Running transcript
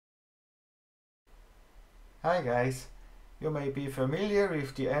Hi guys, you may be familiar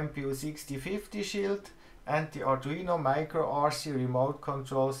with the MPU6050 shield and the Arduino Micro RC remote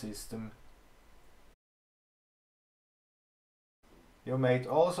control system. You may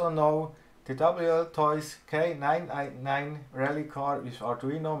also know the Wltoys K989 rally car with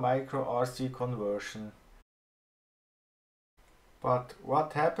Arduino Micro RC conversion. But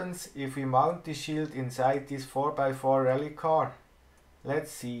what happens if we mount the shield inside this 4x4 rally car?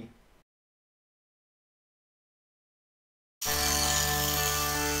 Let's see.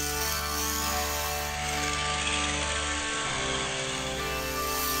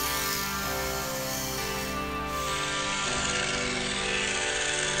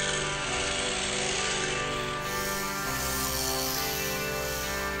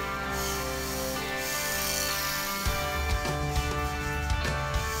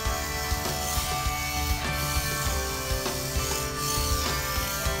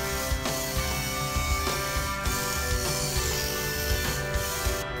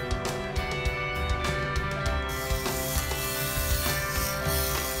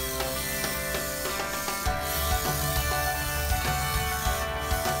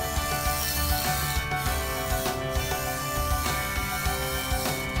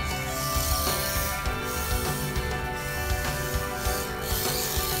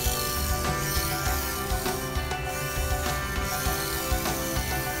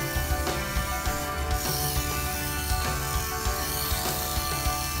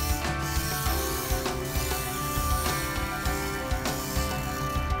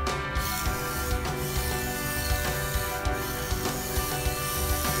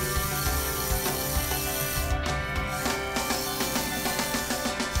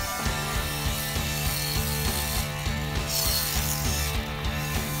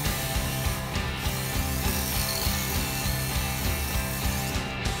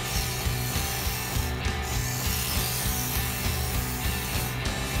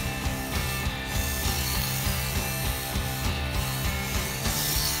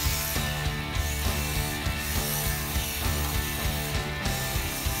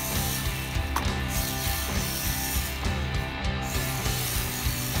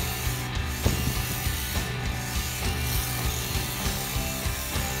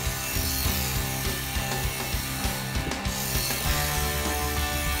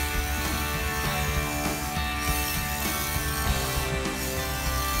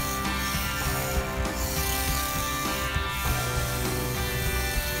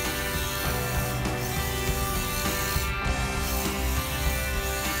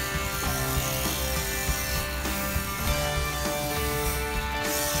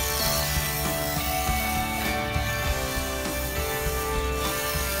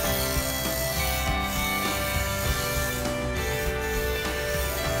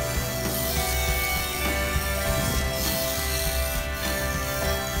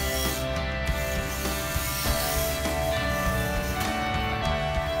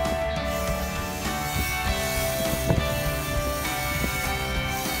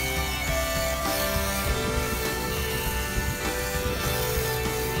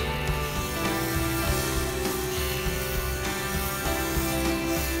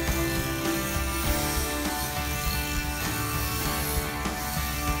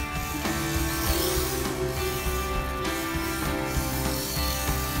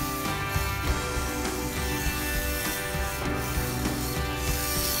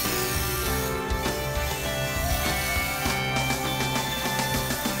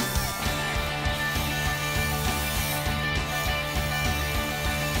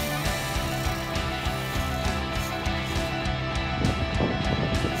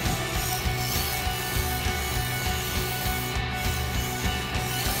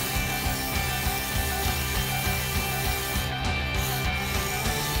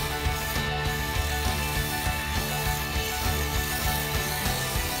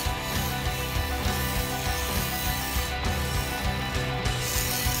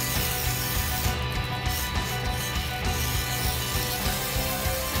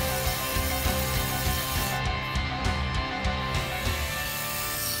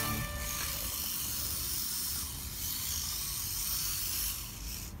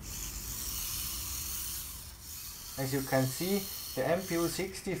 As you can see, the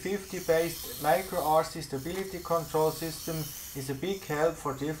MPU6050 based Micro RC stability control system is a big help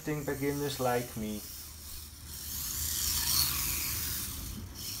for drifting beginners like me.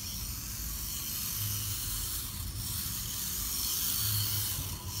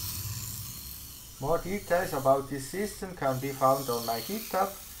 More details about this system can be found on my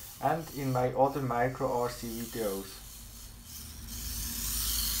GitHub and in my other Micro RC videos.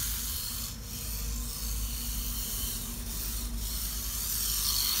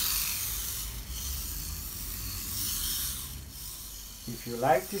 If you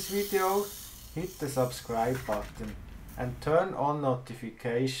like this video, hit the subscribe button and turn on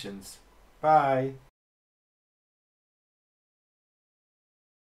notifications. Bye!